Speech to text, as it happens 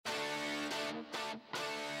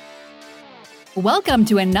Welcome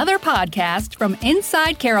to another podcast from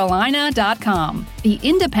InsideCarolina.com, the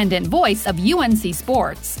independent voice of UNC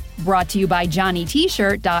Sports. Brought to you by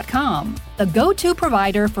JohnnyT-shirt.com, the go-to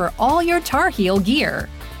provider for all your Tar Heel gear.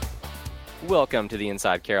 Welcome to the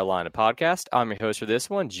Inside Carolina podcast. I'm your host for this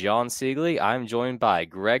one, John Siegley. I'm joined by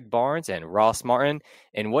Greg Barnes and Ross Martin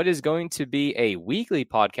in what is going to be a weekly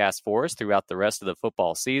podcast for us throughout the rest of the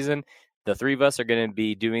football season. The three of us are going to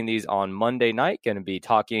be doing these on Monday night, going to be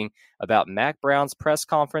talking about Mack Brown's press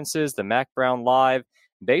conferences, the Mack Brown Live,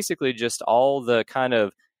 basically just all the kind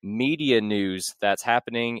of media news that's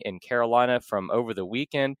happening in Carolina from over the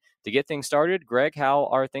weekend. To get things started, Greg, how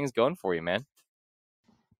are things going for you, man?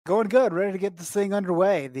 Going good, ready to get this thing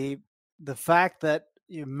underway. The fact that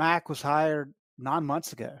Mack was hired 9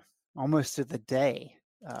 months ago, almost to the day.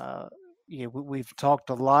 We've talked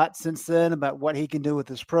a lot since then about what he can do with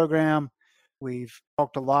this program. We've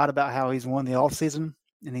talked a lot about how he's won the offseason,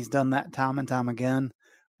 and he's done that time and time again,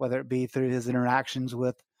 whether it be through his interactions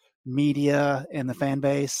with media and the fan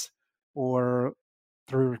base or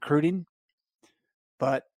through recruiting.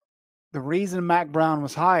 But the reason Mack Brown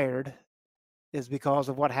was hired is because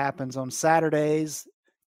of what happens on Saturdays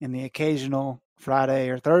and the occasional Friday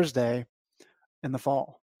or Thursday in the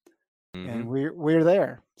fall. Mm-hmm. And we're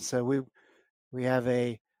there. So we have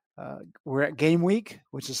we're at game week,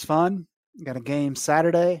 which is fun. We got a game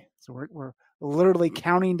Saturday. So we're literally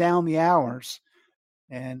counting down the hours.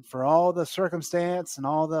 And for all the circumstance and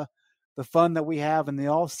all the fun that we have in the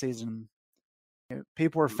off season,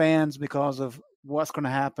 people are fans because of what's going to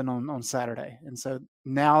happen on Saturday. And so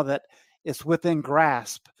now that it's within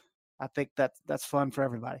grasp, I think that's fun for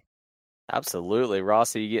everybody. Absolutely.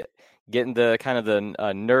 Ross, you getting the kind of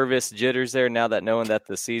the nervous jitters there now that knowing that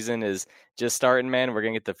the season is just starting, man? We're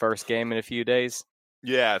going to get the first game in a few days.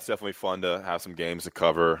 Yeah, it's definitely fun to have some games to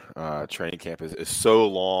cover. Training camp is so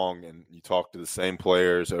long, and you talk to the same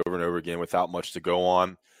players over and over again without much to go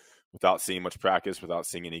on, without seeing much practice, without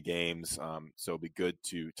seeing any games. So it'll be good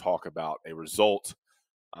to talk about a result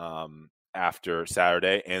after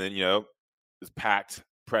Saturday. And then, it's packed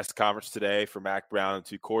press conference today for Mack Brown and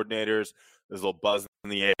two coordinators. There's a little buzz in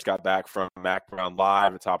the air. Just got back from Mack Brown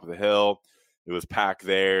Live at top of the hill. It was packed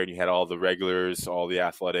there, and you had all the regulars, all the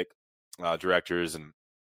athletic directors and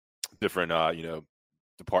different,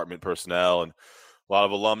 department personnel and a lot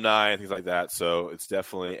of alumni and things like that. So it's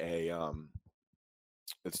definitely an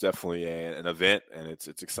event, and it's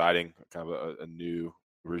exciting. Kind of a new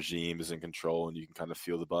regime is in control, and you can kind of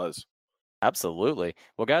feel the buzz. Absolutely.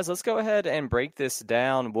 Well, guys, let's go ahead and break this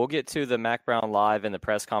down. We'll get to the Mack Brown Live and the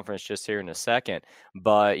press conference just here in a second.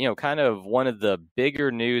 But, kind of one of the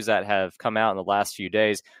bigger news that have come out in the last few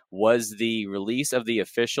days was the release of the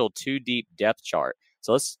official Two Deep depth chart.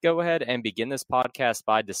 So let's go ahead and begin this podcast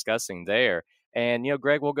by discussing there. And,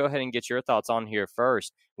 Greg, we'll go ahead and get your thoughts on here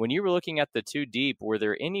first. When you were looking at the Two Deep, were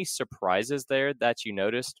there any surprises there that you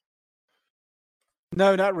noticed?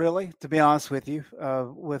 No, not really, to be honest with you.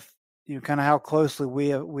 With kind of how closely we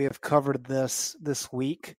have covered this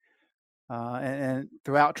week and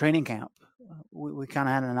throughout training camp, we kind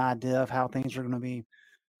of had an idea of how things are going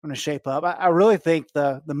to shape up. I really think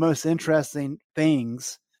the most interesting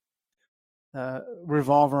things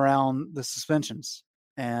revolve around the suspensions.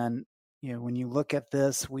 And when you look at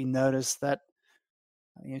this, we notice that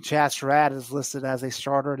Chad Surratt is listed as a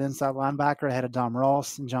starter at inside linebacker ahead of Dom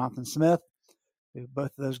Ross and Jonathan Smith.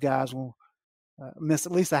 Both of those guys will miss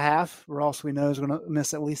at least a half. Ross, we know, is going to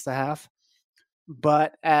miss at least a half.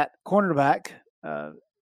 But at cornerback,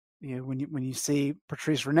 when you see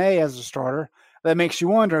Patrice Rene as a starter, that makes you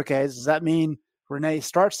wonder, okay, does that mean Rene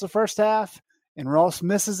starts the first half and Ross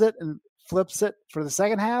misses it and flips it for the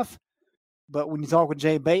second half? But when you talk with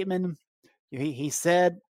Jay Bateman, he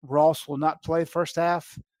said Ross will not play first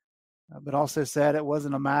half, but also said it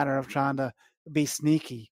wasn't a matter of trying to be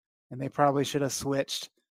sneaky, and they probably should have switched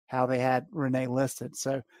how they had Rene listed.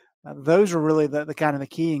 So those are really the kind of the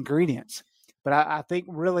key ingredients. But I think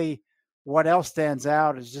really what else stands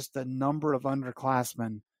out is just the number of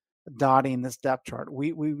underclassmen dotting this depth chart.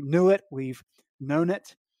 We knew it, we've known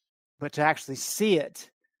it, but to actually see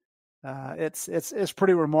it, it's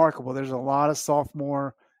pretty remarkable. There's a lot of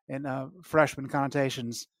sophomore and freshman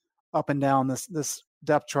connotations up and down this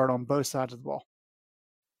depth chart on both sides of the ball.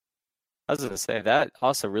 I was going to say, that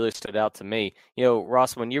also really stood out to me.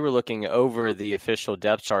 Ross, when you were looking over the official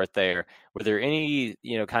depth chart there, were there any,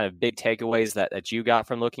 kind of big takeaways that you got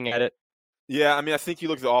from looking at it? Yeah, I think you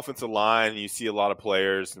look at the offensive line and you see a lot of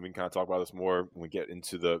players, and we can kind of talk about this more when we get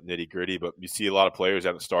into the nitty-gritty, but you see a lot of players that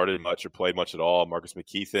haven't started much or played much at all. Marcus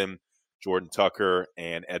McKeithen, Jordan Tucker,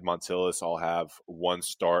 and Ed Montilus all have one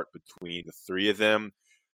start between the three of them.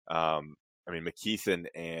 I mean, McKeithen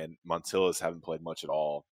and Montilus haven't played much at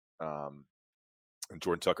all. And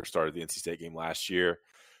Jordan Tucker started the NC State game last year.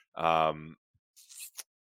 And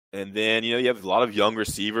then, you have a lot of young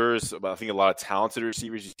receivers, but I think a lot of talented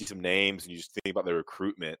receivers. You see some names and you just think about their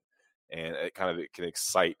recruitment, and it can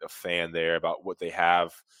excite a fan there about what they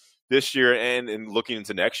have this year and looking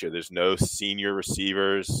into next year. There's no senior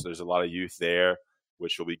receivers. There's a lot of youth there,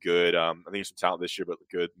 which will be good. I think there's some talent this year, but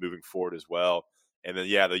good moving forward as well. And then,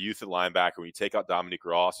 the youth at linebacker, when you take out Dominique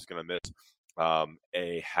Ross, who's going to miss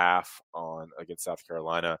a half against South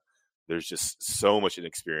Carolina, there's just so much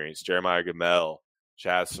inexperience. Jeremiah Gamel,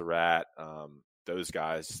 Chaz Surratt, those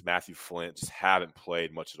guys, Matthew Flint, just haven't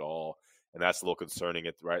played much at all. And that's a little concerning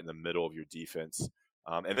right in the middle of your defense.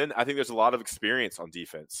 And then I think there's a lot of experience on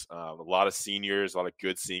defense, a lot of seniors, a lot of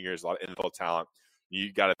good seniors, a lot of NFL talent.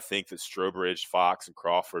 You got to think that Strobridge, Fox, and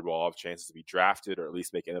Crawford will all have chances to be drafted or at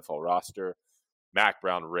least make NFL roster. Mac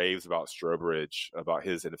Brown raves about Strobridge, about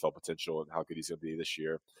his NFL potential and how good he's going to be this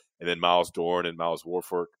year. And then Miles Dorn and Miles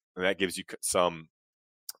Warfork. And that gives you some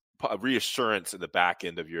reassurance in the back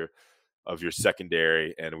end of your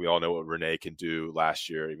secondary. And we all know what Renee can do last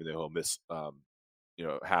year, even though he'll miss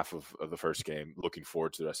half of the first game. Looking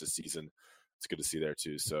forward to the rest of the season. It's good to see there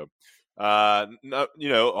too. So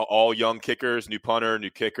all young kickers, new punter,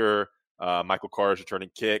 new kicker. Michael Carr is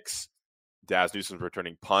returning kicks. Daz Newsom's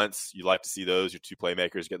returning punts. You like to see those, your two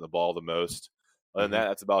playmakers getting the ball the most. Other than that,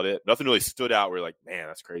 that's about it. Nothing really stood out where you're like, man,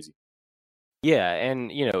 that's crazy. Yeah,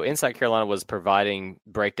 and, Inside Carolina was providing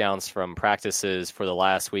breakdowns from practices for the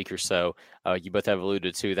last week or so. You both have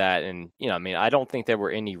alluded to that. And, I don't think there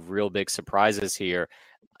were any real big surprises here.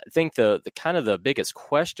 I think the kind of the biggest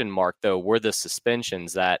question mark, though, were the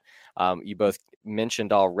suspensions that you both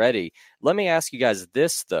mentioned already. Let me ask you guys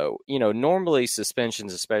this, though. Normally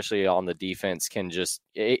suspensions, especially on the defense,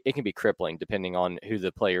 it can be crippling depending on who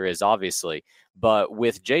the player is, obviously. But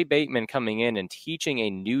with Jay Bateman coming in and teaching a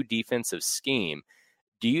new defensive scheme,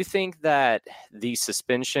 do you think that these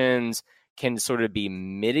suspensions can sort of be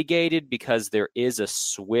mitigated because there is a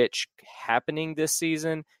switch happening this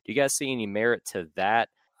season? Do you guys see any merit to that?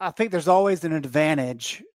 I think there's always an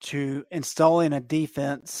advantage to installing a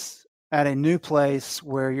defense at a new place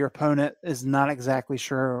where your opponent is not exactly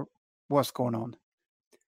sure what's going on.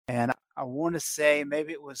 And I want to say I think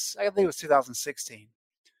it was 2016.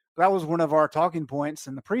 That was one of our talking points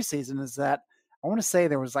in the preseason, is that I want to say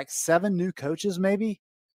there was like 7 new coaches maybe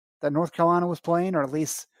that North Carolina was playing, or at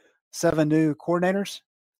least 7 new coordinators.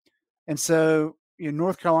 And so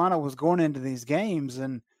North Carolina was going into these games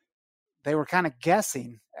and they were kind of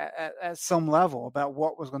guessing at some level about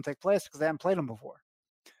what was going to take place because they hadn't played them before.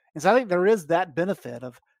 And so I think there is that benefit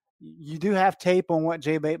of, you do have tape on what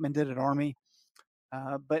Jay Bateman did at Army,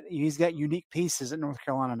 but he's got unique pieces at North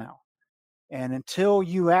Carolina now. And until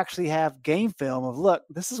you actually have game film of, look,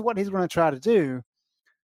 this is what he's going to try to do,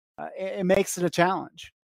 it makes it a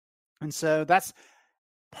challenge. And so that's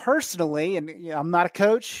personally, and I'm not a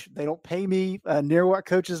coach. They don't pay me near what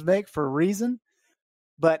coaches make for a reason.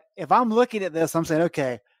 But if I'm looking at this, I'm saying,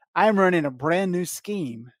 okay, I'm running a brand new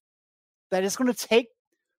scheme that is going to take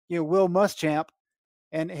Will Muschamp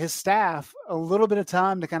and his staff a little bit of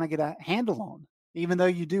time to kind of get a handle on, even though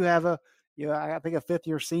you do have I think a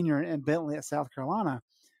 5th-year senior in Bentley at South Carolina.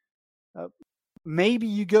 Maybe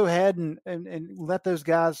you go ahead and let those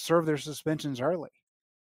guys serve their suspensions early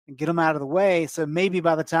and get them out of the way. So maybe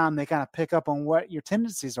by the time they kind of pick up on what your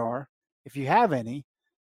tendencies are, if you have any,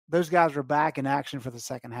 those guys are back in action for the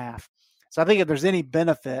second half. So I think if there's any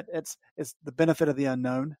benefit, it's the benefit of the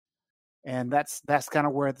unknown. And that's kind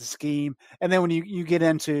of where the scheme. And then when you get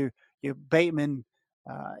into Bateman,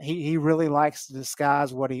 he really likes to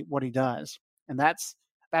disguise what he does. And that's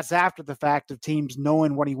after the fact of teams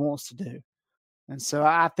knowing what he wants to do. And so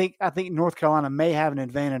I think North Carolina may have an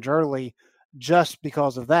advantage early just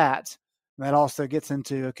because of that. And that also gets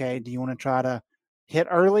into, okay, do you want to try to hit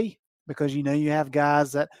early because you have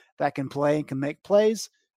guys that can play and can make plays,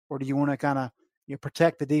 or do you want to kind of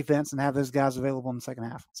protect the defense and have those guys available in the second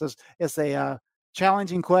half? So it's a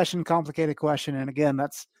challenging question, complicated question, and again,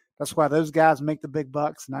 that's why those guys make the big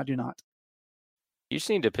bucks and I do not. You just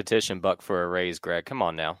need to petition Buck for a raise, Greg. Come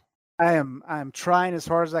on now. I'm trying as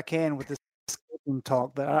hard as I can with this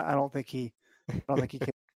talk, but I don't think he can.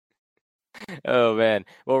 Oh man.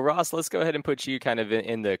 Well, Ross, let's go ahead and put you kind of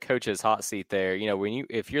in the coach's hot seat there.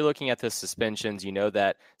 If you're looking at the suspensions,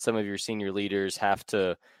 that some of your senior leaders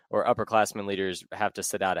or upperclassmen leaders have to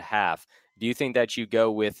sit out a half. Do you think that you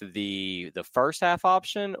go with the first half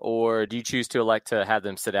option, or do you choose to elect to have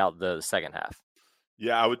them sit out the second half?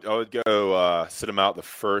 Yeah, I would go sit them out the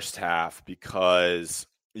first half because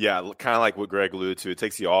Yeah, kind of like what Greg alluded to. It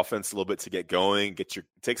takes the offense a little bit to get going. It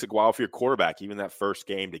takes a while for your quarterback, even that first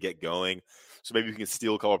game, to get going. So maybe you can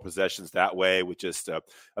steal a couple of possessions that way with just a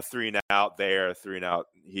 3-and-out there, a 3-and-out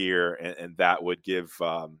here, and that would give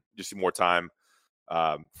just more time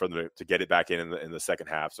for them to get it back in the second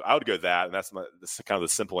half. So I would go that, and that's kind of the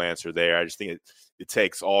simple answer there. I just think it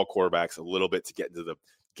takes all quarterbacks a little bit to get into the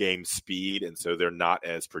game speed, and so they're not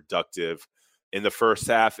as productive in the first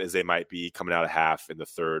half as they might be coming out of half in the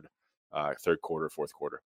third quarter, fourth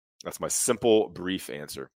quarter. That's my simple, brief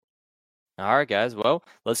answer. All right, guys. Well,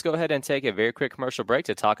 let's go ahead and take a very quick commercial break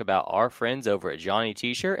to talk about our friends over at Johnny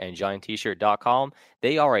T-Shirt and JohnnyT-Shirt.com.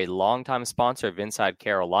 They are a longtime sponsor of Inside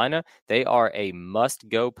Carolina. They are a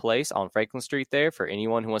must-go place on Franklin Street there for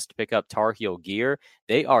anyone who wants to pick up Tar Heel gear.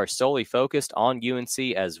 They are solely focused on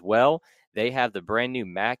UNC as well. They have the brand new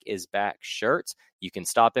Mac is Back shirts. You can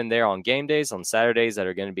stop in there on game days, on Saturdays that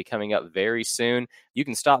are going to be coming up very soon. You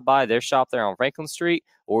can stop by their shop there on Franklin Street,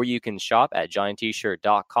 or you can shop at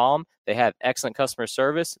JohnnyT-Shirt.com. They have excellent customer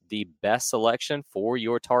service, the best selection for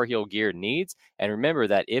your Tar Heel gear needs. And remember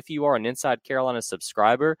that if you are an Inside Carolina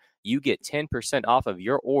subscriber, you get 10% off of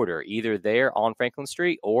your order, either there on Franklin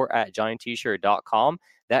Street or at JohnnyT-Shirt.com.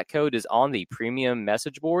 That code is on the premium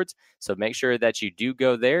message boards, so make sure that you do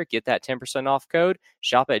go there, get that 10% off code,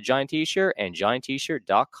 shop at Johnny T-Shirt and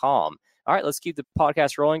JohnnyT-Shirt.com. All right, let's keep the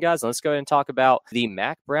podcast rolling, guys, and let's go ahead and talk about the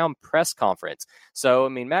Mack Brown press conference. So,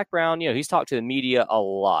 Mack Brown, he's talked to the media a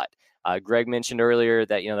lot. Greg mentioned earlier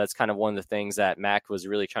that, that's kind of one of the things that Mack was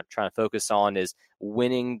really trying to focus on is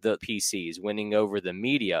winning the PCs, winning over the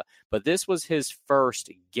media. But this was his first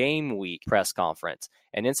game week press conference,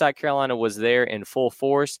 and Inside Carolina was there in full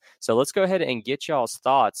force. So let's go ahead and get y'all's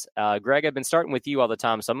thoughts. Greg, I've been starting with you all the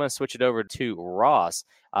time, so I'm going to switch it over to Ross.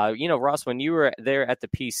 Ross, when you were there at the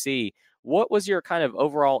PC, what was your kind of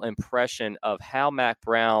overall impression of how Mack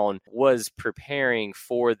Brown was preparing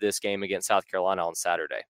for this game against South Carolina on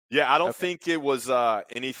Saturday? Yeah, I don't think it was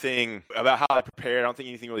anything about how I prepared. I don't think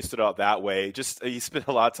anything really stood out that way. Just he spent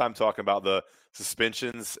a lot of time talking about the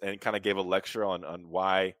suspensions and kind of gave a lecture on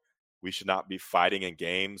why we should not be fighting in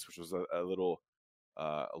games, which was a little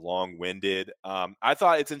long-winded. I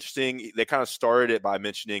thought it's interesting. They kind of started it by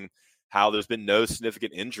mentioning how there's been no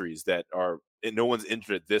significant injuries no one's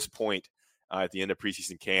injured at this point at the end of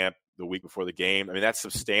preseason camp the week before the game. That's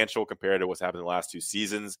substantial compared to what's happened in the last two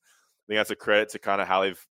seasons. I think that's a credit to kind of how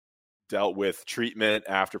they've dealt with treatment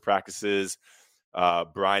after practices,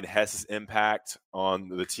 Brian Hess's impact on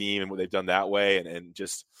the team and what they've done that way, and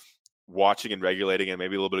just watching and regulating and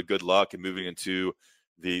maybe a little bit of good luck and moving into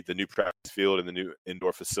the new practice field and the new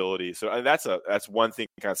indoor facility. So that's one thing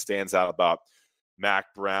that kind of stands out about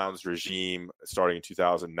Mack Brown's regime starting in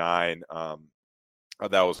 2009.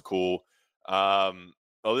 That was cool.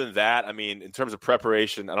 Other than that, in terms of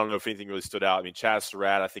preparation, I don't know if anything really stood out. Chaz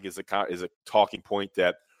Surratt, I think, is a talking point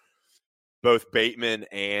that both Bateman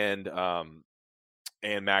and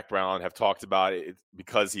Mack Brown have talked about it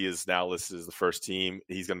because he is now listed as the first team.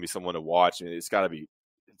 He's going to be someone to watch, and it's got to be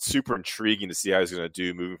super intriguing to see how he's going to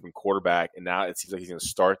do moving from quarterback. And now it seems like he's going to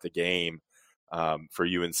start the game for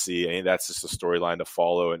UNC. That's just a storyline to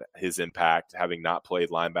follow, and his impact, having not played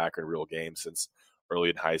linebacker in real games since early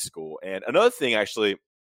in high school. And another thing, actually,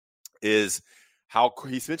 is how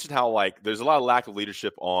he's mentioned how there's a lot of lack of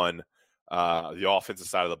leadership on the offensive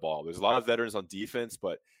side of the ball. There's a lot of veterans on defense,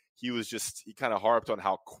 but he kind of harped on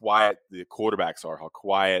how quiet the quarterbacks are, how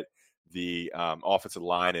quiet the offensive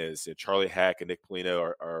line is. Charlie Heck and Nick Polino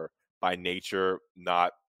are by nature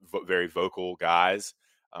not very vocal guys.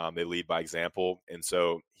 They lead by example. And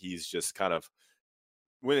so he's just kind of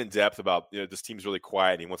went in depth about, this team's really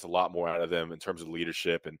quiet and he wants a lot more out of them in terms of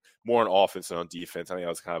leadership and more on offense than on defense. I think that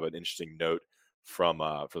was kind of an interesting note from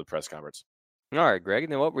the press conference. All right, Greg.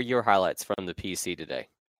 And then what were your highlights from the PC today?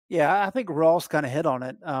 Yeah, I think Ross kind of hit on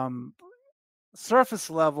it. Surface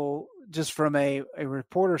level, just from a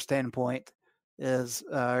reporter standpoint, is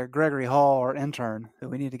Gregory Hall, our intern, who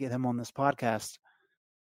we need to get him on this podcast.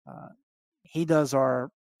 He does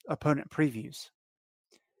our opponent previews.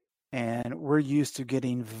 And we're used to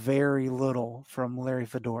getting very little from Larry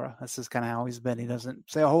Fedora. This is kind of how he's been. He doesn't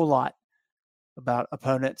say a whole lot about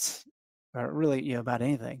opponents or really, about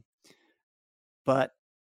anything. But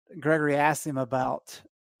Gregory asked him about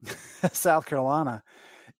South Carolina.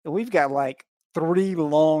 We've got 3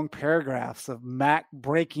 long paragraphs of Mack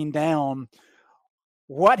breaking down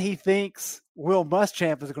what he thinks Will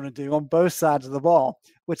Muschamp is going to do on both sides of the ball,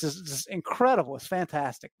 which is just incredible. It's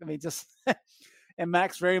fantastic. And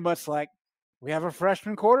Mack's very much we have a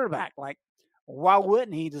freshman quarterback. Why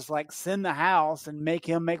wouldn't he just send the house and make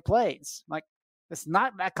him make plays? It's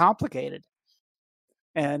not that complicated.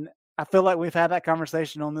 And I feel like we've had that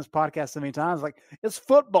conversation on this podcast so many times. Like, it's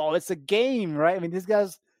football, it's a game, right? I mean, these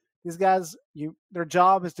guys, their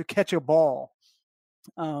job is to catch a ball,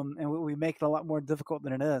 and we make it a lot more difficult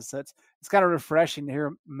than it is. So it's kind of refreshing to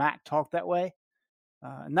hear Mac talk that way,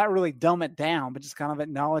 and not really dumb it down, but just kind of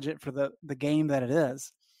acknowledge it for the game that it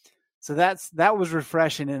is. So that was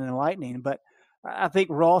refreshing and enlightening. But I think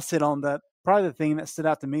Ross hit on probably the thing that stood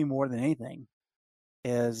out to me more than anything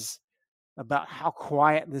is about how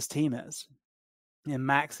quiet this team is. And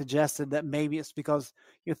Mac suggested that maybe it's because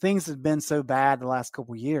things have been so bad the last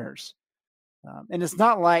couple of years. And it's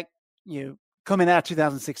not like coming out of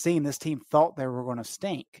 2016, this team thought they were going to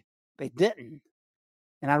stink. They didn't.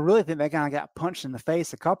 And I really think they kind of got punched in the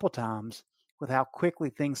face a couple times with how quickly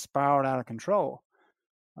things spiraled out of control.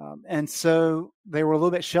 And so they were a little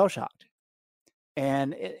bit shell-shocked.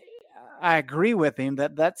 And I agree with him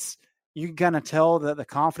that's you can kind of tell the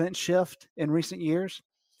confidence shift in recent years.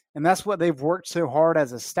 And that's what they've worked so hard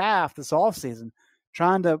as a staff this offseason,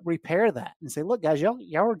 trying to repair that and say, look, guys, y'all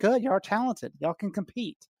are good. Y'all are talented. Y'all can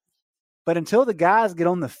compete. But until the guys get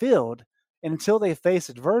on the field and until they face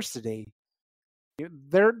adversity,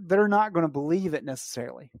 they're not going to believe it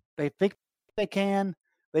necessarily. They think they can.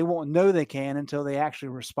 They won't know they can until they actually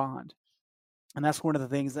respond. And that's one of the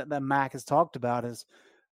things that Mac has talked about is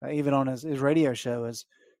even on his radio show is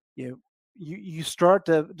you start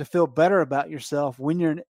to feel better about yourself when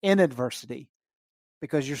you're in adversity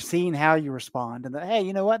because you're seeing how you respond and that, hey,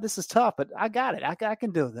 you know what, this is tough, but I got it. I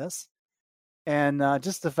can do this. And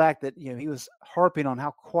just the fact that he was harping on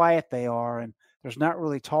how quiet they are and there's not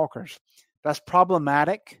really talkers. That's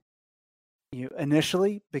problematic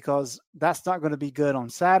initially because that's not going to be good on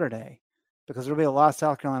Saturday because there'll be a lot of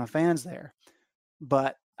South Carolina fans there.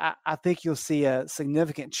 But I think you'll see a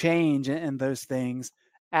significant change in those things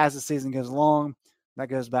as the season goes along. That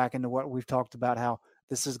goes back into what we've talked about, how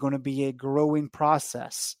this is going to be a growing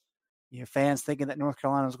process. Fans thinking that North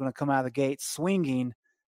Carolina is going to come out of the gate swinging,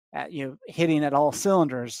 at hitting at all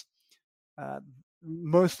cylinders.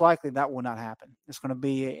 Most likely that will not happen. It's going to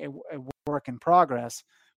be a work in progress,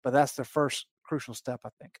 but that's the first crucial step, I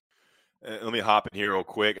think. Let me hop in here real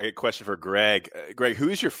quick. A question for Greg. Greg, who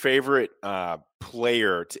is your favorite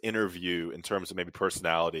player to interview in terms of maybe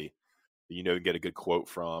personality that get a good quote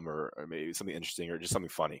from or maybe something interesting or just something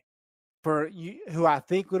funny? For you, who I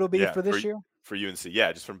think it'll be for this year? For UNC,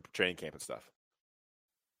 yeah, just from training camp and stuff.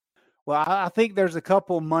 Well, I think there's a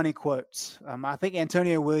couple money quotes. I think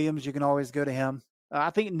Antonio Williams, you can always go to him.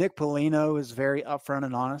 I think Nick Polino is very upfront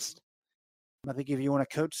and honest. I think if you want a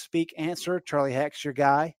coach speak answer, Charlie Heck's your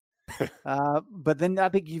guy. But then I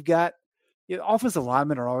think you've got offensive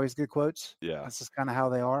linemen are always good quotes. Yeah. That's just kind of how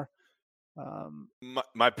they are.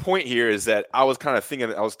 My point here is that I was kind of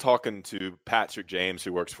thinking, I was talking to Patrick James,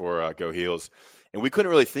 who works for Go Heels, and we couldn't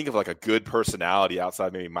really think of like a good personality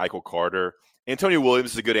outside maybe Michael Carter. Antonio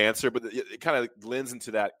Williams is a good answer, but it kind of lends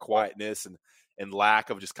into that quietness and lack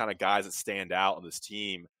of just kind of guys that stand out on this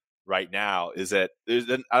team right now. Is that there's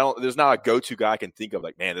not a go-to guy I can think of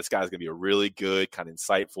like, man, this guy's gonna be a really good, kind of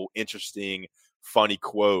insightful, interesting, funny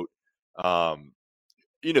quote. Someone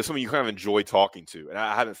you kind of enjoy talking to, and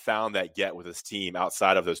I haven't found that yet with this team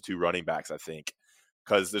outside of those two running backs. I think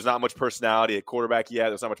because there's not much personality at quarterback yet.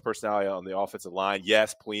 There's not much personality on the offensive line.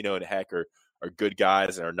 Yes, Polino and Heck are good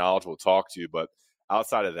guys and are knowledgeable to talk to, but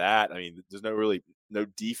outside of that, I mean, there's no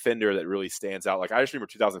defender that really stands out. Like I just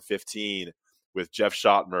remember 2015 with Jeff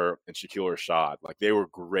Schottmer and Shaquille Rashad. Like they were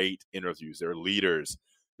great interviews. They were leaders.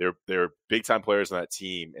 They're big time players on that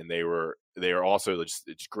team, and they are also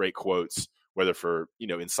just great quotes, whether for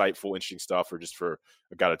insightful, interesting stuff or just for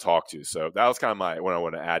a guy to talk to. So that was kind of what I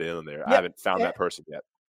want to add in there. Yeah, I haven't found that person yet.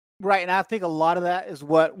 Right, and I think a lot of that is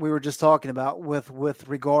what we were just talking about with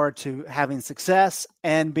regard to having success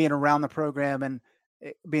and being around the program and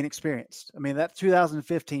being experienced. I mean, that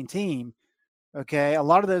 2015 team, okay, a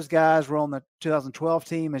lot of those guys were on the 2012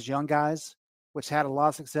 team as young guys, which had a lot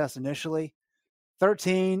of success initially.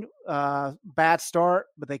 13, bad start,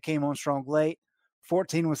 but they came on strong late.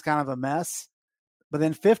 14 was kind of a mess. But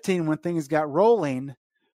then 15, when things got rolling,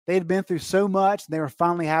 they had been through so much, and they were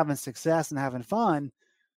finally having success and having fun.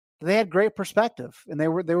 They had great perspective, and they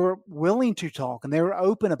were willing to talk, and they were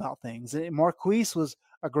open about things. And Marquise was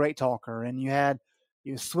a great talker, and you had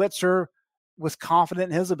Switzer was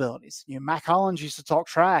confident in his abilities. Mac Hollins used to talk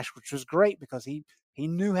trash, which was great because he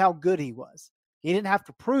knew how good he was. He didn't have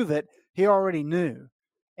to prove it; he already knew.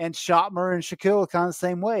 And Schottmer and Shaquille kind of the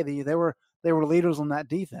same way. They were leaders on that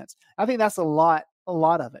defense. I think that's a lot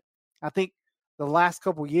of it. I think the last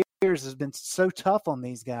couple of years has been so tough on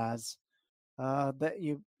these guys that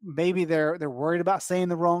maybe they're worried about saying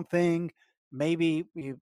the wrong thing. maybe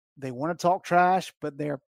they want to talk trash, but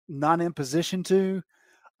they're not in position to.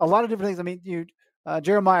 A lot of different things. I mean,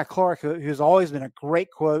 Jeremiah Clark, who's always been a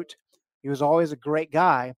great quote, he was always a great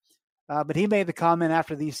guy, but he made the comment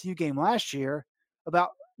after the ECU game last year about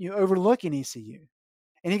overlooking ECU,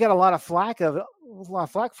 and he got a lot of flack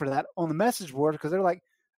for that on the message board because they're like,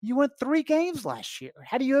 "You won 3 games last year.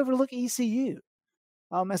 How do you overlook ECU?"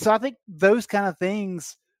 And so I think those kind of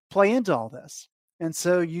things play into all this, and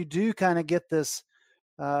so you do kind of get this.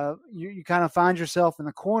 You kind of find yourself in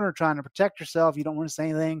the corner trying to protect yourself. You don't want to say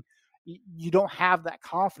anything. You don't have that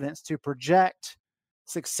confidence to project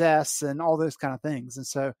success and all those kind of things. And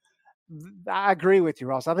so I agree with you,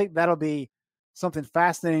 Ross. I think that'll be something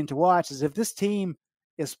fascinating to watch is if this team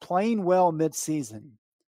is playing well mid-season,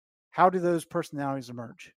 how do those personalities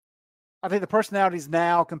emerge? I think the personalities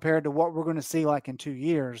now compared to what we're going to see like in 2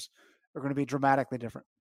 years are going to be dramatically different.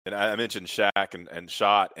 And I mentioned Shaq and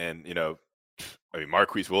Shot and, I mean,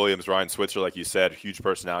 Marquise Williams, Ryan Switzer, like you said, huge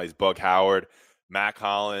personalities. Bug Howard, Mac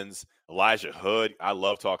Hollins, Elijah Hood. I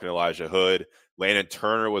love talking to Elijah Hood. Landon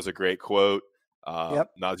Turner was a great quote.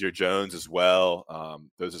 Nazir Jones as well.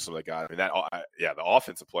 Those are some of the guys. I mean, the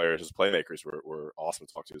offensive players as playmakers were awesome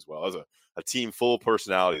to talk to as well. It was a team full of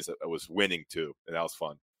personalities that was winning too, and that was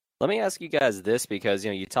fun. Let me ask you guys this because,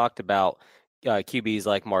 you talked about QBs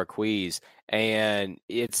like Marquise, and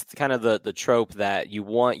it's kind of the trope that you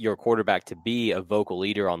want your quarterback to be a vocal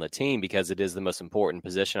leader on the team because it is the most important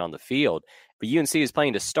position on the field. But UNC is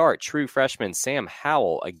playing to start true freshman Sam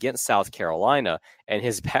Howell against South Carolina, and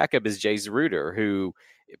his backup is Jay Zeruder, who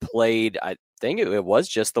played, I think it was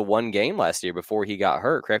just the one game last year before he got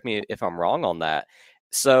hurt. Correct me if I'm wrong on that.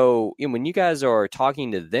 So when you guys are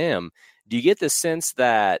talking to them, do you get the sense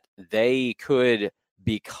that they could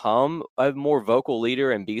become a more vocal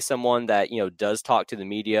leader and be someone that, does talk to the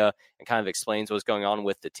media and kind of explains what's going on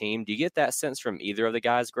with the team? Do you get that sense from either of the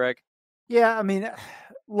guys, Greg? Yeah, I mean,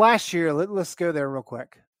 last year, let's go there real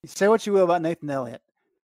quick. Say what you will about Nathan Elliott.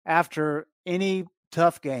 After any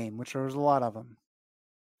tough game, which there was a lot of them,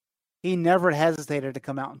 he never hesitated to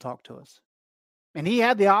come out and talk to us. And he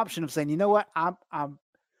had the option of saying, you know what, I'm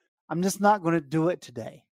just not going to do it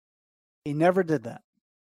today. He never did that.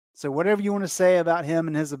 So whatever you want to say about him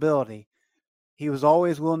and his ability, he was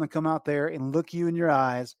always willing to come out there and look you in your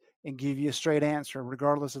eyes and give you a straight answer,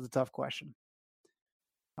 regardless of the tough question.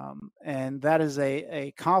 And that is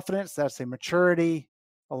a confidence, that's a maturity.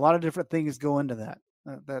 A lot of different things go into that.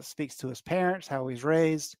 That speaks to his parents, how he's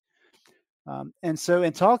raised. And so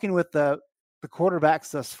in talking with the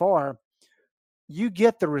quarterbacks thus far, you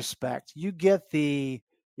get the respect. You get they're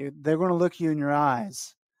going to look you in your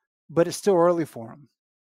eyes, but it's still early for them.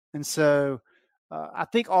 And so I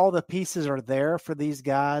think all the pieces are there for these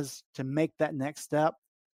guys to make that next step.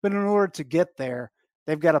 But in order to get there,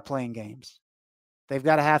 they've got to play in games. They've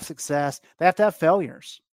got to have success. They have to have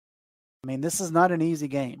failures. I mean, this is not an easy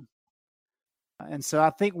game. And so I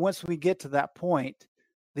think once we get to that point,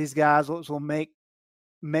 these guys will make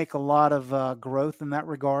a lot of growth in that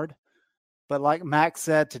regard. But like Max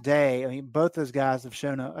said today, I mean, both those guys have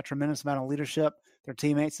shown a tremendous amount of leadership. Their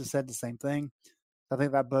teammates have said the same thing. I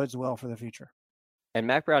think that bodes well for the future. And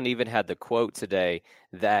Mack Brown even had the quote today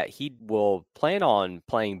that he will plan on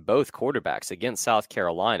playing both quarterbacks against South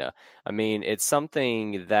Carolina. I mean, it's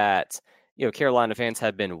something that, Carolina fans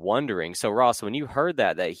have been wondering. So, Ross, when you heard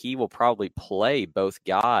that he will probably play both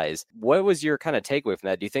guys, what was your kind of takeaway from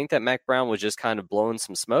that? Do you think that Mack Brown was just kind of blowing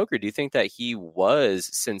some smoke, or do you think that he was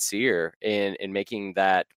sincere in making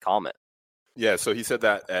that comment? Yeah, so he said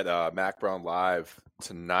that at Mack Brown Live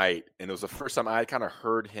tonight, and it was the first time I kind of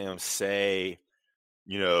heard him say,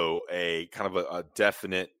 a kind of a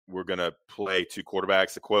definite, we're going to play 2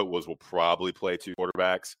 quarterbacks. The quote was, we'll probably play 2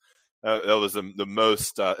 quarterbacks. That was the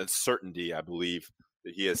most certainty, I believe,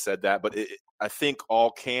 that he has said that. But I think all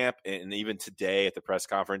camp and even today at the press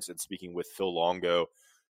conference and speaking with Phil Longo,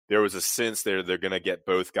 there was a sense they're going to get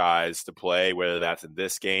both guys to play, whether that's in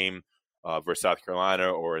this game versus South Carolina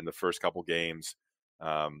or in the first couple games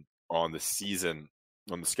on the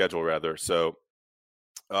schedule rather. So,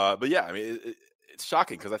 but yeah, I mean, it's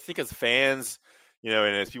shocking because I think as fans, and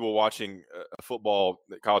as people watching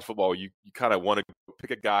college football, you kind of want to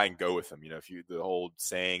pick a guy and go with him. The whole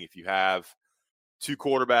saying, if you have 2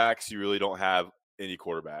 quarterbacks, you really don't have any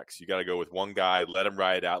quarterbacks. You got to go with one guy, let him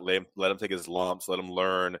ride it out, let him take his lumps, let him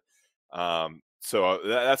learn. So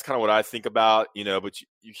that's kind of what I think about, but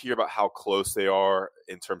you hear about how close they are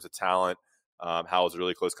in terms of talent. How it's a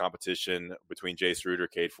really close competition between Jay Zeruder,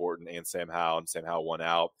 Cade Fortin, and Sam Howell, and Sam Howell won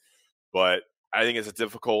out. But I think it's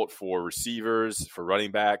difficult for receivers, for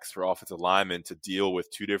running backs, for offensive linemen to deal with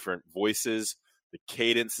 2 different voices, The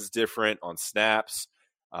cadence is different on snaps.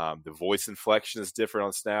 The voice inflection is different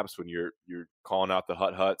on snaps when you're calling out the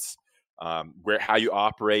huts. How you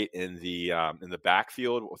operate in the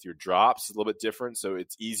backfield with your drops is a little bit different. So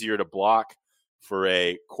it's easier to block for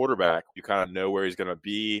a quarterback. You kind of know where he's going to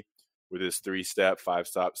be with his 3-step,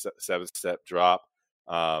 5-step, 7-step drop.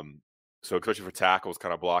 So especially for tackles,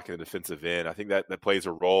 kind of blocking the defensive end, I think that plays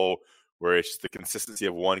a role where it's just the consistency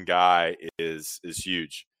of one guy is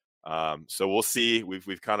huge. So we'll see.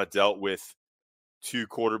 We've kind of dealt with 3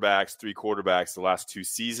 quarterbacks the last 2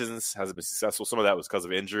 seasons. Hasn't been successful. Some of that was because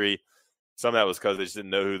of injury. Some of that was because they just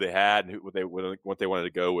didn't know who they had and what they wanted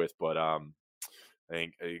to go with. But I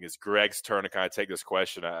think it's Greg's turn to kind of take this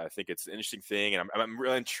question. I think it's an interesting thing, and I'm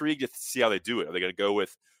really intrigued to see how they do it. Are they going to go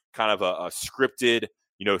with kind of a scripted,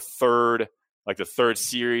 third, like the third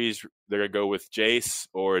series, they're going to go with Jace,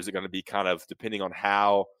 or is it going to be kind of depending on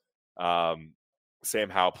how Sam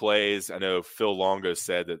Howell plays? I know Phil Longo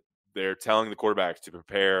said that they're telling the quarterbacks to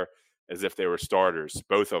prepare as if they were starters,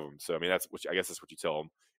 both of them. So, I mean, I guess that's what you tell them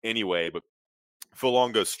anyway. But Phil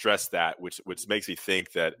Longo stressed that, which makes me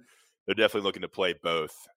think that they're definitely looking to play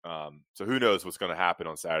both. So who knows what's going to happen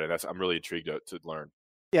on Saturday? I'm really intrigued to learn.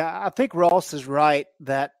 Yeah, I think Ross is right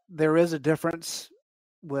that there is a difference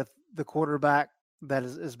with the quarterback that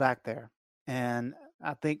is back there. And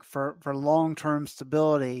I think for long-term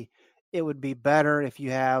stability, it would be better if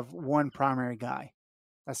you have one primary guy.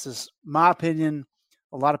 That's just my opinion.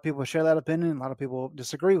 A lot of people share that opinion. A lot of people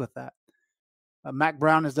disagree with that. Mac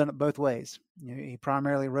Brown has done it both ways. He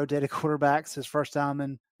primarily rotated quarterbacks his first time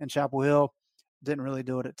in Chapel Hill. Didn't really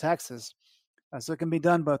do it at Texas. So it can be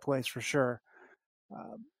done both ways for sure.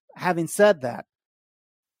 Having said that,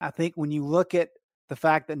 I think when you look at the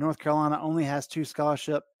fact that North Carolina only has 2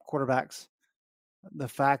 scholarship quarterbacks, the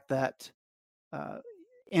fact that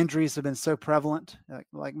injuries have been so prevalent,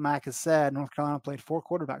 like Mac has said, North Carolina played 4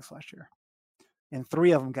 quarterbacks last year, and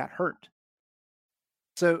 3 of them got hurt.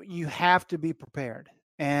 So you have to be prepared.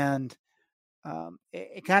 And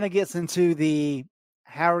it kind of gets into the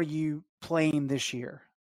how are you playing this year?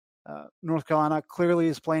 North Carolina clearly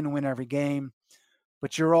is playing to win every game,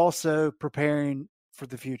 but you're also preparing for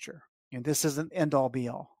the future. This isn't end all be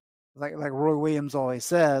all. Like Roy Williams always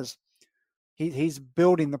says, he's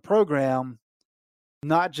building the program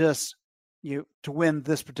not just to win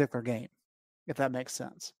this particular game, if that makes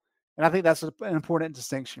sense. And I think that's an important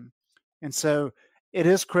distinction. And so it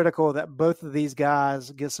is critical that both of these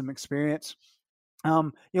guys get some experience.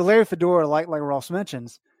 Larry Fedora, like Ross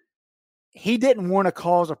mentions, he didn't want to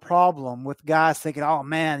cause a problem with guys thinking, oh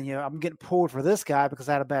man, I'm getting pulled for this guy because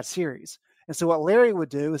I had a bad series. And so what Larry would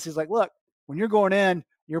do is he's like, look, when you're going in,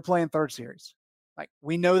 you're playing third series. Like,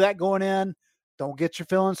 we know that going in. Don't get your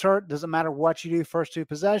feelings hurt. Doesn't matter what you do first 2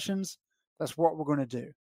 possessions. That's what we're going to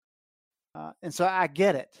do. And so I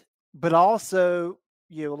get it. But also,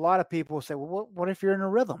 a lot of people say, well, what if you're in a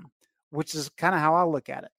rhythm? Which is kind of how I look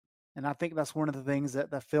at it. And I think that's one of the things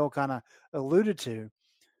that Phil kind of alluded to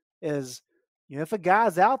is, if a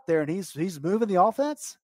guy's out there and he's moving the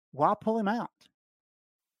offense, why pull him out?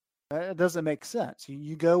 It doesn't make sense.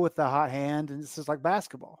 You go with the hot hand, and it's just like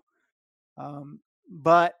basketball.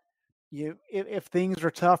 But if things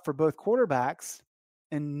are tough for both quarterbacks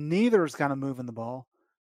and neither is kind of moving the ball,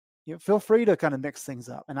 feel free to kind of mix things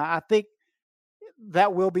up. And I think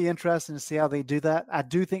that will be interesting to see how they do that. I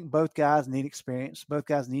do think both guys need experience. Both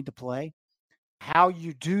guys need to play. How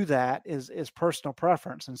you do that is personal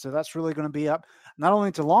preference. And so that's really going to be up not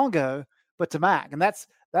only to Longo, but to Mac. And that's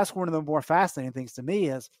one of the more fascinating things to me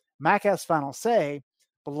is Mac has final say,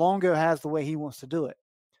 but Longo has the way he wants to do it.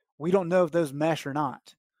 We don't know if those mesh or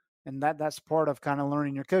not. And that's part of kind of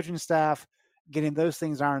learning your coaching staff, getting those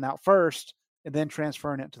things ironed out first, and then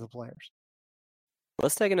transferring it to the players.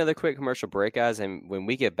 Let's take another quick commercial break, guys. And when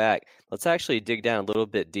we get back, let's actually dig down a little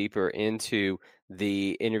bit deeper into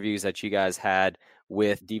the interviews that you guys had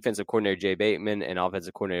with defensive coordinator Jay Bateman and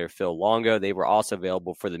offensive coordinator Phil Longo. They were also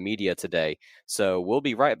available for the media today. So we'll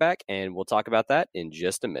be right back, and we'll talk about that in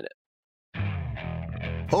just a minute.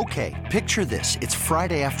 Okay, picture this. It's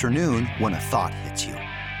Friday afternoon when a thought hits you.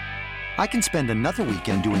 I can spend another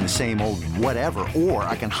weekend doing the same old whatever, or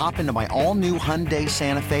I can hop into my all-new Hyundai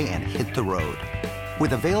Santa Fe and hit the road.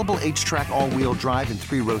 With available H-Track all-wheel drive and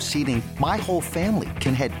 3-row seating, my whole family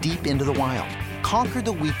can head deep into the wild. Conquer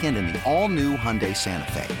the weekend in the all-new Hyundai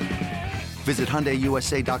Santa Fe. Visit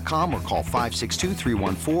HyundaiUSA.com or call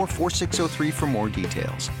 562-314-4603 for more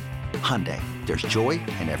details. Hyundai, there's joy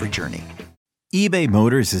in every journey. eBay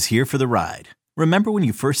Motors is here for the ride. Remember when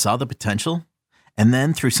you first saw the potential? And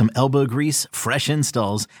then through some elbow grease, fresh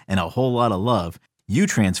installs, and a whole lot of love, You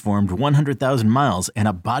transformed 100,000 miles and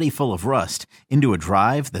a body full of rust into a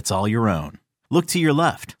drive that's all your own. Look to your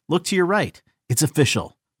left. Look to your right. It's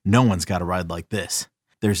official. No one's got a ride like this.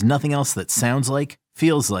 There's nothing else that sounds like,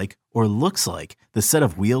 feels like, or looks like the set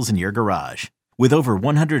of wheels in your garage. With over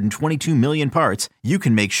 122 million parts, you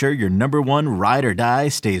can make sure your number one ride or die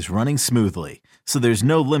stays running smoothly. So there's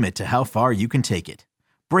no limit to how far you can take it.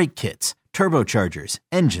 Brake kits, turbochargers,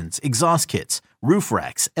 engines, exhaust kits, roof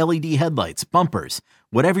racks, LED headlights, bumpers,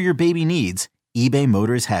 whatever your baby needs, eBay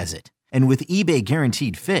Motors has it. And with eBay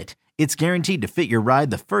Guaranteed Fit, it's guaranteed to fit your ride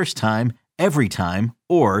the first time, every time,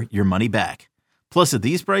 or your money back. Plus at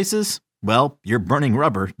these prices, well, you're burning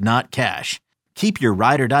rubber, not cash. Keep your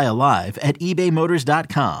ride or die alive at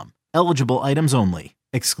ebaymotors.com. Eligible items only.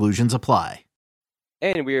 Exclusions apply.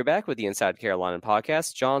 And we are back with the Inside Carolina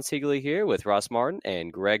podcast. John Siegley here with Ross Martin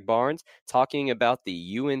and Greg Barnes talking about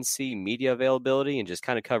the UNC media availability and just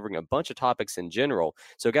kind of covering a bunch of topics in general.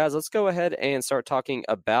 So, guys, let's go ahead and start talking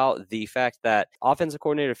about the fact that offensive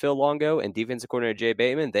coordinator Phil Longo and defensive coordinator Jay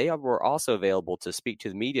Bateman, they were also available to speak to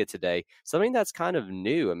the media today, something that's kind of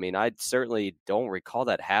new. I mean, I certainly don't recall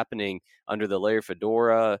that happening under the Larry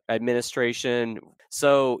Fedora administration.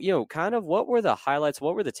 So, kind of what were the highlights?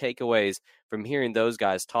 What were the takeaways from hearing those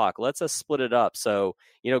guys talk? Let's split it up. So,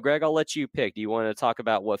 Greg, I'll let you pick. Do you want to talk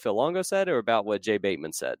about what Phil Longo said or about what Jay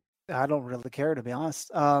Bateman said? I don't really care, to be honest.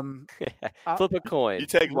 Flip a coin. You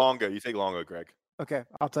take Longo. Greg. Okay,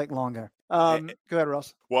 I'll take Longo. Go ahead,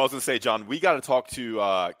 Ross. Well, I was going to say, John, we got to talk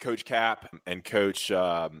to Coach Cap and Coach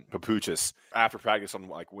Papuchis after practice on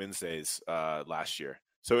Wednesdays last year.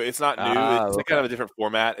 So it's not new. It's kind of a different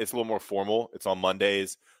format. It's a little more formal. It's on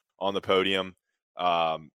Mondays on the podium.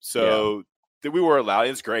 That we were allowed.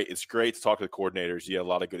 It's great. It's great to talk to the coordinators. You had a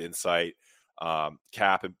lot of good insight.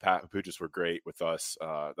 Cap and Pat Papuchis were great with us.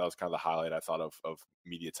 That was kind of the highlight I thought of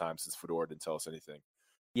media time since Fedora didn't tell us anything.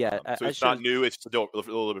 Yeah. So it's not new. It's a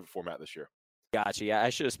little bit of format this year. Gotcha. Yeah,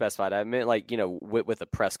 I should have specified. I meant with the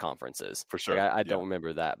press conferences. For sure. I don't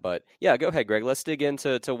remember that. But yeah, go ahead, Greg. Let's dig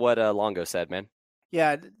into what Longo said, man.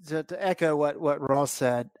 Yeah, to echo what Ross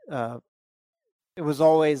said, it was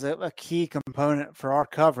always a key component for our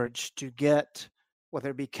coverage to get,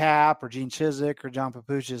 whether it be Cap or Gene Chizik or John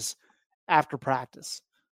Papuchis, after practice,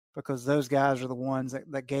 because those guys are the ones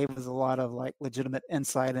that gave us a lot of legitimate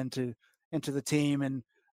insight into the team and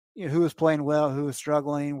who was playing well, who was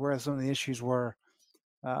struggling, where some of the issues were.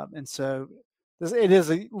 And so it is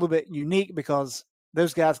a little bit unique because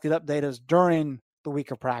those guys could update us during the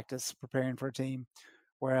week of practice preparing for a team.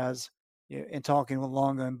 Whereas in talking with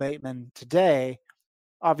Longo and Bateman today,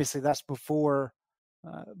 obviously that's before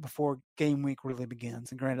game week really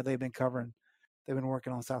begins. And granted, they've been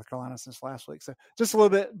working on South Carolina since last week. So just a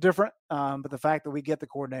little bit different. But the fact that we get the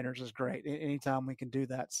coordinators is great. Anytime we can do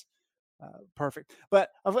that's perfect. But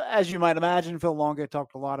as you might imagine, Phil Longo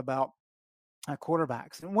talked a lot about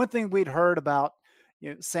quarterbacks. And one thing we'd heard about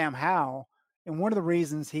Sam Howell, and one of the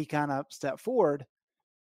reasons he kind of stepped forward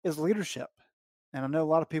is leadership. And I know a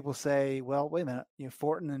lot of people say, well, wait a minute,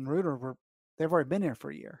 Fortin and Reuter they've already been here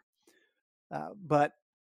for a year. But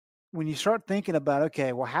when you start thinking about,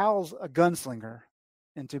 okay, well, Howell's a gunslinger,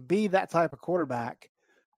 and to be that type of quarterback,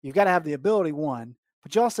 you've got to have the ability, one,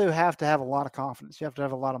 but you also have to have a lot of confidence. You have to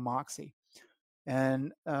have a lot of moxie.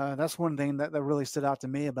 And that's one thing that really stood out to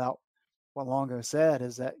me about what Longo said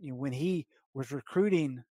is that when he was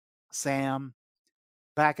recruiting Sam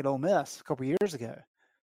back at Ole Miss a couple of years ago,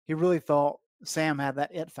 he really thought Sam had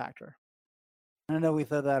that it factor. And I know we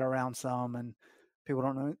throw that around some, and people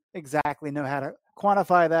don't exactly know how to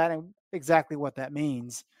quantify that and exactly what that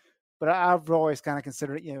means. But I've always kind of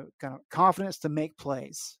considered it, kind of confidence to make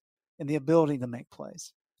plays and the ability to make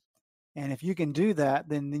plays. And if you can do that,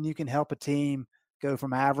 then you can help a team go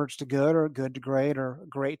from average to good or good to great or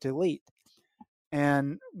great to elite.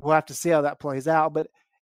 And we'll have to see how that plays out. But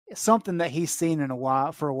it's something that he's seen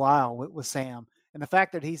for a while with Sam. And the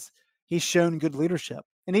fact that he's shown good leadership.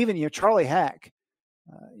 And even, Charlie Hack,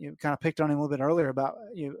 you kind of picked on him a little bit earlier about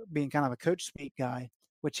being kind of a coach speak guy,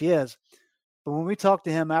 which he is. But when we talked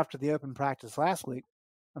to him after the open practice last week,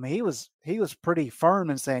 I mean, he was pretty firm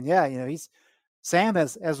in saying, Sam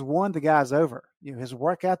has won the guys over. His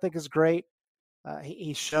work ethic is great.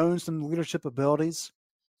 He's shown some leadership abilities.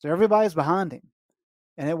 So everybody's behind him.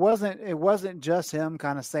 And it wasn't just him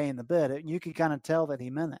kind of saying the bit. You could kind of tell that he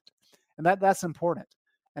meant it. And that's important.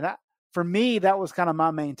 And for me, that was kind of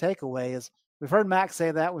my main takeaway is we've heard Max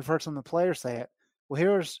say that. We've heard some of the players say it. Well,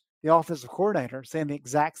 here's the offensive coordinator saying the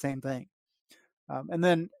exact same thing. And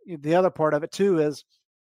then the other part of it, too, is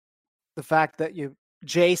the fact that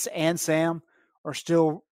Jace and Sam are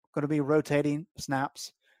still going to be rotating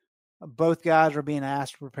snaps. Both guys are being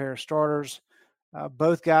asked to prepare starters.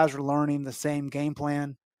 Both guys are learning the same game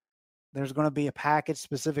plan. There's going to be a package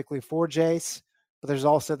specifically for Jace, but there's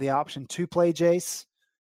also the option to play Jace,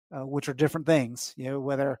 which are different things.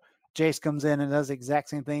 Whether Jace comes in and does the exact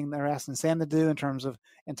same thing they're asking Sam to do in terms of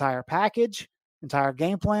entire package, entire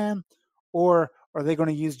game plan, or are they going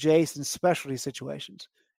to use Jace in specialty situations?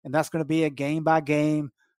 And that's going to be a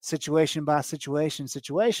game-by-game, situation. But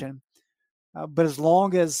as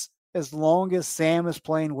long as Sam is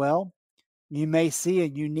playing well, you may see a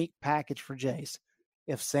unique package for Jace.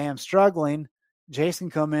 If Sam's struggling, Jace can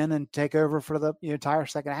come in and take over for the entire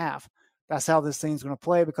second half. That's how this thing's going to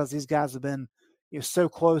play because these guys have been so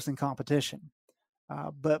close in competition.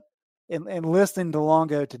 But in listening to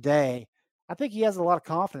Longo today, I think he has a lot of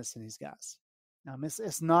confidence in these guys.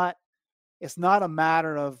 It's not a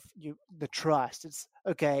matter of the trust. It's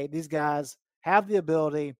okay. These guys have the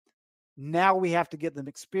ability. Now we have to get them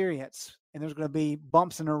experience, and there's going to be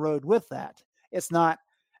bumps in the road with that. It's not,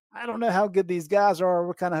 I don't know how good these guys are.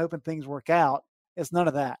 We're kind of hoping things work out. It's none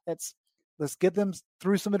of that. Let's get them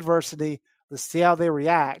through some adversity. Let's see how they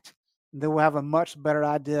react, and then we'll have a much better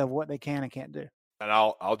idea of what they can and can't do. And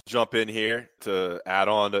I'll jump in here to add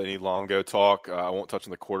on to any Longo talk. I won't touch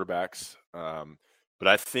on the quarterbacks, but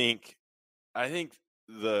I think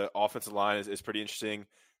the offensive line is pretty interesting.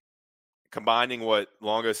 Combining what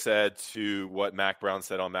Longo said to what Mack Brown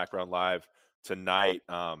said on Mack Brown Live tonight,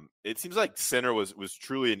 it seems like center was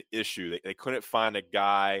truly an issue. They couldn't find a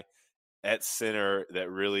guy at center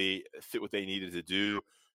that really fit what they needed to do.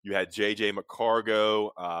 You had J.J.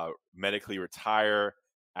 McCargo medically retire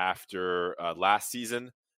after last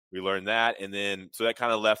season. We learned that. And then so that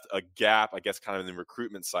kind of left a gap, I guess, kind of in the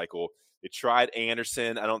recruitment cycle. They tried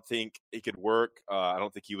Anderson. I don't think it could work. I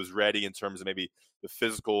don't think he was ready in terms of maybe the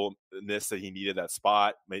physicalness that he needed that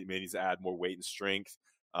spot. Maybe needs to add more weight and strength.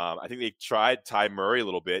 I think they tried Ty Murray a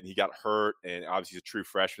little bit, and he got hurt, and obviously he's a true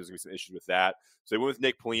freshman. There's going to be some issues with that. So they went with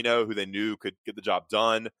Nick Polino, who they knew could get the job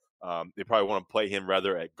done. They probably want to play him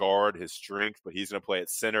rather at guard, his strength, but he's going to play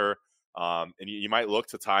at center. And you might look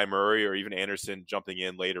to Ty Murray or even Anderson jumping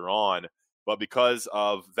in later on. But because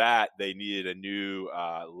of that, they needed a new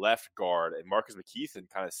left guard, and Marcus McKeithen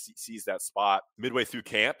kind of sees that spot midway through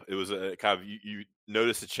camp. It was a kind of you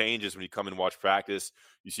notice the changes when you come and watch practice.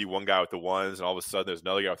 You see one guy with the ones, and all of a sudden there's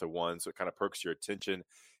another guy with the ones, so it kind of perks your attention.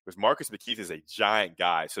 Because Marcus McKeithen is a giant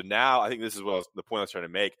guy, so now I think this is the point I was trying to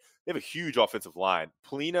make. They have a huge offensive line.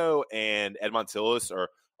 Polino and Edmontillis are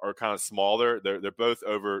kind of smaller. They're both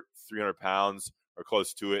over 300 pounds or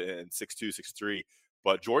close to it, and 6'2", 6'3".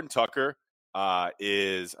 But Jordan Tucker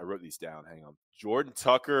is, I wrote these down. Hang on. Jordan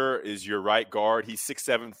Tucker is your right guard. He's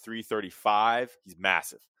 6'7", 335. He's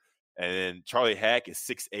massive. And then Charlie Heck is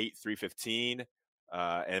 6'8", 315.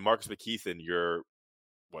 And Marcus McKeithen, your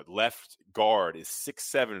left guard, is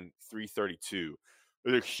 6'7", 332.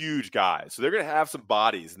 They're huge guys. So they're going to have some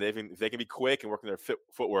bodies, and if they can be quick and work on their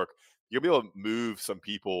footwork, you'll be able to move some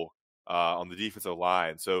people on the defensive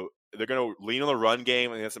line. So they're going to lean on the run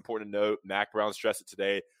game. I think that's important to note. Mack Brown stressed it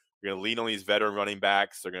today. They're going to lean on these veteran running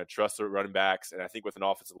backs. They're going to trust their running backs. And I think with an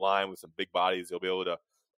offensive line with some big bodies, they'll be able to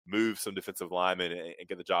move some defensive linemen and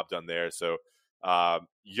get the job done there. So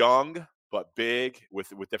young but big with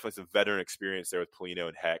definitely some veteran experience there with Polino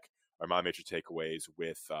and Heck are my major takeaways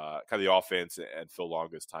with kind of the offense and Phil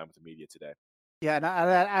Longo's time with the media today. Yeah, and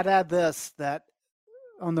I'd add this, that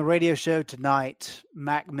on the radio show tonight,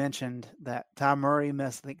 Mack mentioned that Ty Murray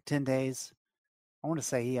missed, I think, 10 days. I want to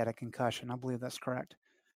say he had a concussion. I believe that's correct.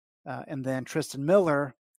 And then Tristan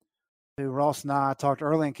Miller, who Ross and I talked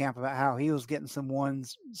early in camp about how he was getting some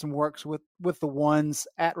works with the ones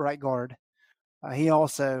at right guard. He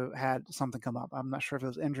also had something come up. I'm not sure if it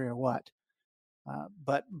was injury or what.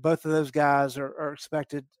 But both of those guys are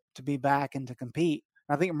expected to be back and to compete.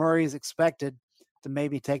 I think Murray is expected to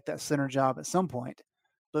maybe take that center job at some point.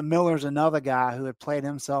 But Miller's another guy who had played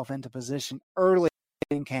himself into position early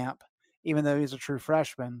in camp, even though he's a true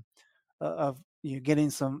freshman, of getting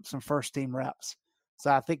some first team reps. So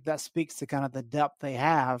I think that speaks to kind of the depth they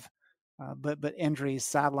have. But injuries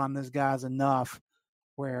sideline those guys enough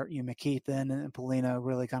where McKeithen and Polino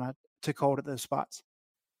really kind of took hold at those spots.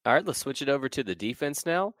 All right, let's switch it over to the defense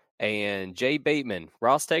now. And Jay Bateman,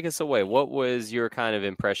 Ross, take us away. What was your kind of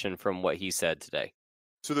impression from what he said today?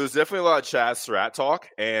 So there's definitely a lot of Chaz Surratt talk,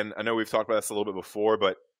 and I know we've talked about this a little bit before,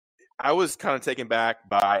 but I was kind of taken back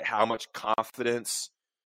by how much confidence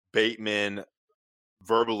Bateman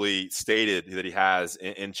verbally stated that he has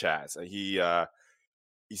in Chaz. He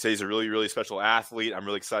says he's a really, really special athlete. I'm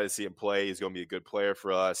really excited to see him play. He's going to be a good player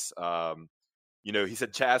for us. He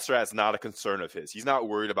said Chaz Surratt's not a concern of his. He's not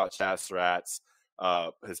worried about Chaz Surratt's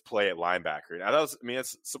his play at linebacker. And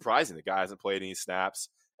it's surprising. The guy hasn't played any snaps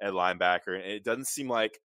at linebacker, and it doesn't seem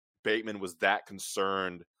like Bateman was that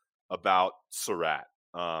concerned about Surratt.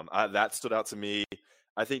 That stood out to me.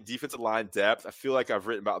 I think defensive line depth, I feel like I've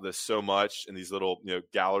written about this so much in these little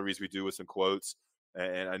galleries we do with some quotes.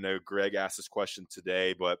 And I know Greg asked this question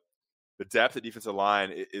today, but the depth of defensive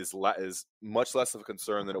line is much less of a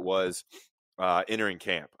concern than it was entering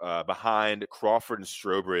camp. Behind Crawford and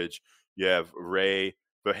Strobridge, you have Ray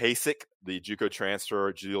Vohasek, the JUCO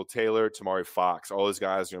transfer, Jaleel Taylor, Tamari Fox. All those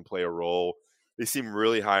guys are going to play a role. They seem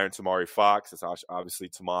really high on Tamari Fox. It's obviously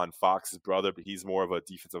Tamon Fox's brother, but he's more of a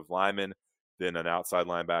defensive lineman than an outside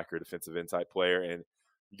linebacker, defensive end type player. And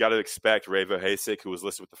you got to expect Ray Vohasek, who was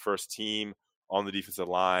listed with the first team on the defensive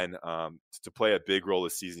line, to play a big role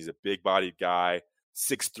this season. He's a big-bodied guy,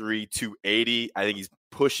 6'3", 280. I think he's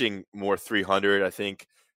pushing more 300, I think,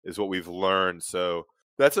 is what we've learned. So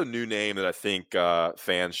that's a new name that I think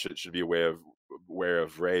fans should be aware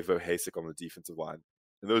of Ray Vohasek on the defensive line.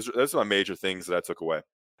 And those are my major things that I took away.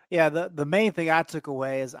 Yeah, the main thing I took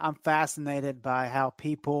away is I'm fascinated by how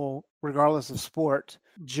people, regardless of sport,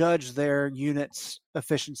 judge their unit's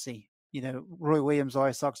efficiency. Roy Williams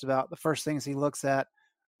always talks about the first things he looks at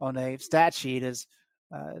on a stat sheet is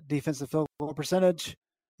defensive field goal percentage.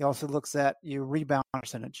 He also looks at your rebound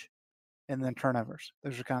percentage and then turnovers.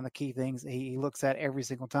 Those are kind of the key things that he looks at every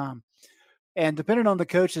single time. And depending on the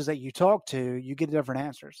coaches that you talk to, you get different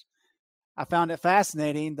answers. I found it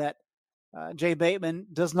fascinating that Jay Bateman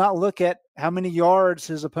does not look at how many yards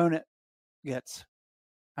his opponent gets,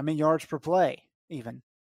 how many yards per play even,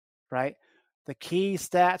 right? The key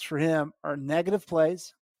stats for him are negative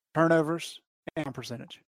plays, turnovers, and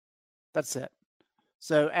percentage. That's it.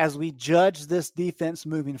 So as we judge this defense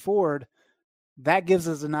moving forward, that gives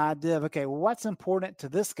us an idea of, okay, well, what's important to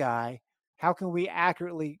this guy? How can we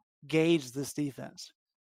accurately gauge this defense?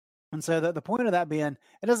 And so the point of that being,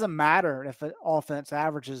 it doesn't matter if an offense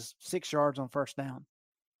averages 6 yards on first down.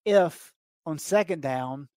 If on second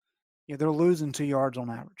down, they're losing 2 yards on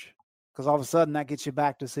average. Because all of a sudden that gets you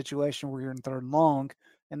back to a situation where you're in third and long,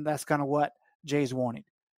 and that's kind of what Jay's wanting.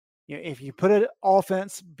 If you put an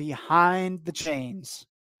offense behind the chains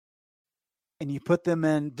and you put them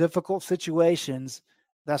in difficult situations,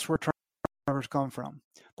 that's where turnovers come from.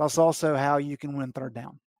 That's also how you can win third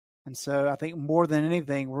down. And so I think more than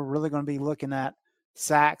anything, we're really going to be looking at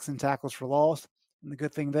sacks and tackles for loss. And the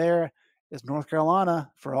good thing there is North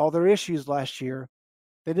Carolina, for all their issues last year,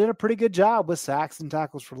 they did a pretty good job with sacks and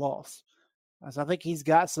tackles for loss. So I think he's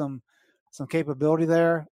got some capability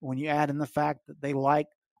there. When you add in the fact that they like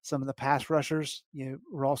some of the pass rushers,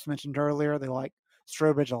 Ross mentioned earlier, they like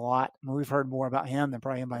Strobridge a lot. I mean, we've heard more about him than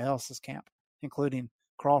probably anybody else this camp, including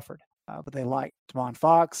Crawford. But they like Tamon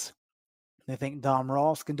Fox. They think Dom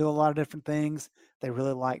Ross can do a lot of different things. They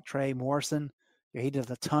really like Trey Morrison. He did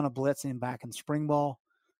a ton of blitzing back in spring ball.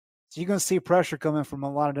 So you're going to see pressure coming from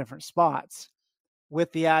a lot of different spots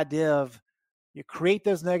with the idea of you create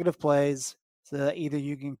those negative plays so that either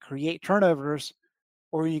you can create turnovers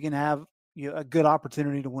or you can have a good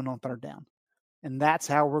opportunity to win on third down. And that's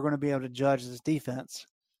how we're going to be able to judge this defense.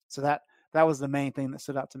 So that was the main thing that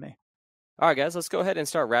stood out to me. All right, guys, let's go ahead and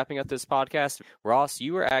start wrapping up this podcast. Ross,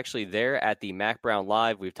 you were actually there at the Mack Brown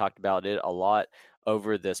Live. We've talked about it a lot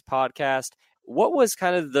over this podcast. What was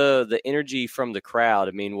kind of the energy from the crowd?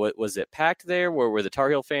 I mean, was it packed there? Were the Tar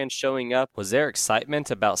Heel fans showing up? Was there excitement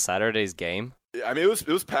about Saturday's game? I mean, it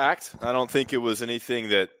was packed. I don't think it was anything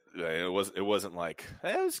that it wasn't like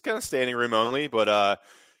it was kind of standing room only. But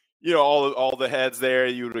all the heads there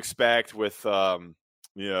you would expect with Rick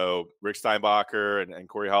Steinbacher and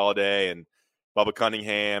Corey Holiday and Bubba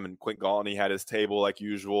Cunningham and Quint Gaultney had his table like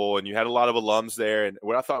usual, and you had a lot of alums there. And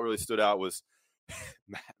what I thought really stood out was,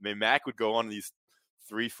 Mac would go on these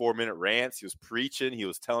 3-4 minute rants. He was preaching. He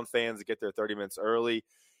was telling fans to get there 30 minutes early.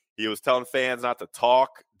 He was telling fans not to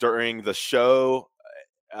talk during the show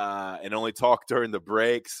and only talk during the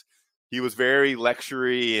breaks. He was very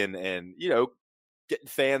lectury and getting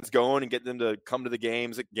fans going and getting them to come to the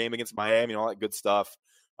game against Miami and all that good stuff.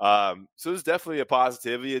 So it was definitely a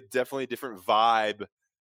positivity, definitely a different vibe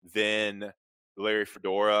than Larry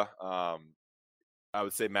Fedora. I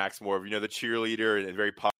would say Mac's more of, the cheerleader and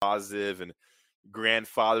very positive and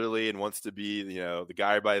grandfatherly and wants to be, the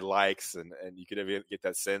guy everybody likes. And you could get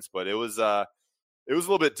that sense, but it was a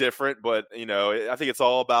little bit different, but I think it's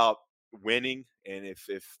all about winning. And if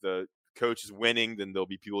the coach is winning, then there'll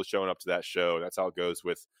be people showing up to that show. That's how it goes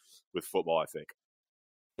with football, I think.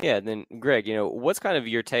 Yeah, then Greg, what's kind of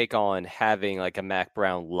your take on having like a Mack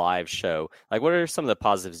Brown live show? Like, what are some of the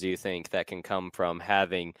positives do you think that can come from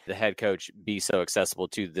having the head coach be so accessible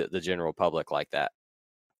to the general public like that?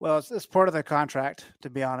 Well, it's part of the contract, to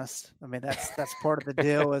be honest. I mean, that's part of the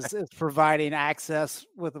deal is providing access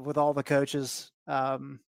with all the coaches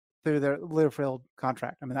through their Learfield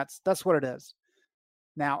contract. I mean, that's what it is.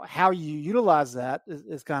 Now, how you utilize that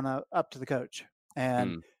is kind of up to the coach.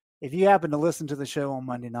 And if you happen to listen to the show on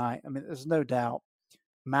Monday night, I mean, there's no doubt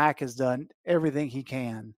Mack has done everything he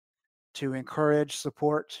can to encourage,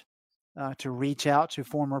 support, to reach out to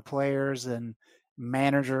former players and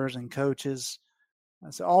managers and coaches.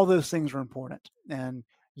 So all those things are important, and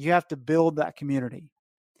you have to build that community.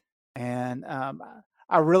 And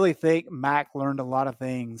I really think Mack learned a lot of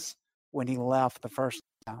things when he left the first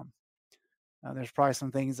time. There's probably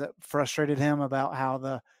some things that frustrated him about how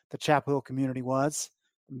the Chapel Hill community was.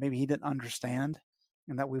 Maybe he didn't understand,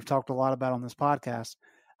 and that we've talked a lot about on this podcast.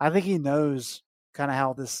 I think he knows kind of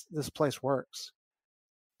how this place works,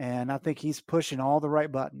 and I think he's pushing all the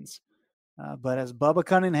right buttons. But as Bubba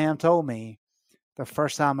Cunningham told me, the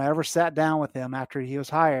first time I ever sat down with him after he was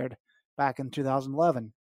hired back in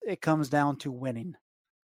 2011, it comes down to winning.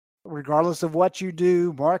 Regardless of what you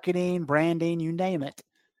do, marketing, branding, you name it,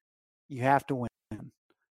 you have to win.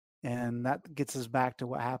 And that gets us back to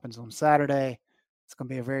what happens on Saturday. It's going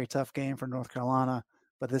to be a very tough game for North Carolina,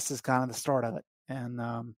 but this is kind of the start of it. And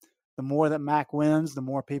the more that Mack wins, the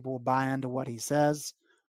more people will buy into what he says,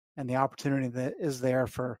 and the opportunity that is there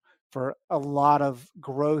for a lot of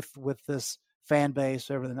growth with this fan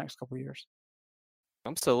base over the next couple of years.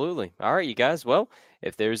 Absolutely. All right, you guys. Well,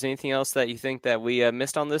 if there's anything else that you think that we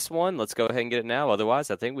missed on this one, let's go ahead and get it now.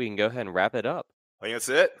 Otherwise, I think we can go ahead and wrap it up. I think that's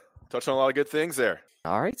it. Touched on a lot of good things there.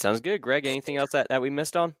 All right, sounds good. Greg, anything else that we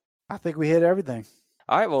missed on? I think we hit everything.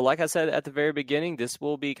 All right, well, like I said at the very beginning, this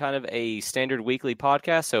will be kind of a standard weekly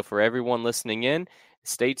podcast. So for everyone listening in,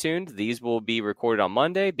 stay tuned. These will be recorded on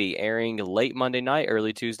Monday, be airing late Monday night,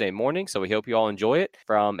 early Tuesday morning. So we hope you all enjoy it.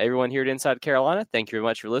 From everyone here at Inside Carolina, thank you very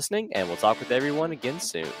much for listening, and we'll talk with everyone again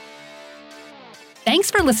soon. Thanks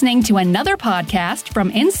for listening to another podcast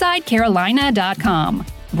from InsideCarolina.com.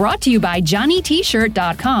 Brought to you by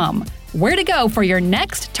JohnnyT-Shirt.com. Where to go for your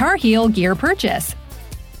next Tar Heel gear purchase.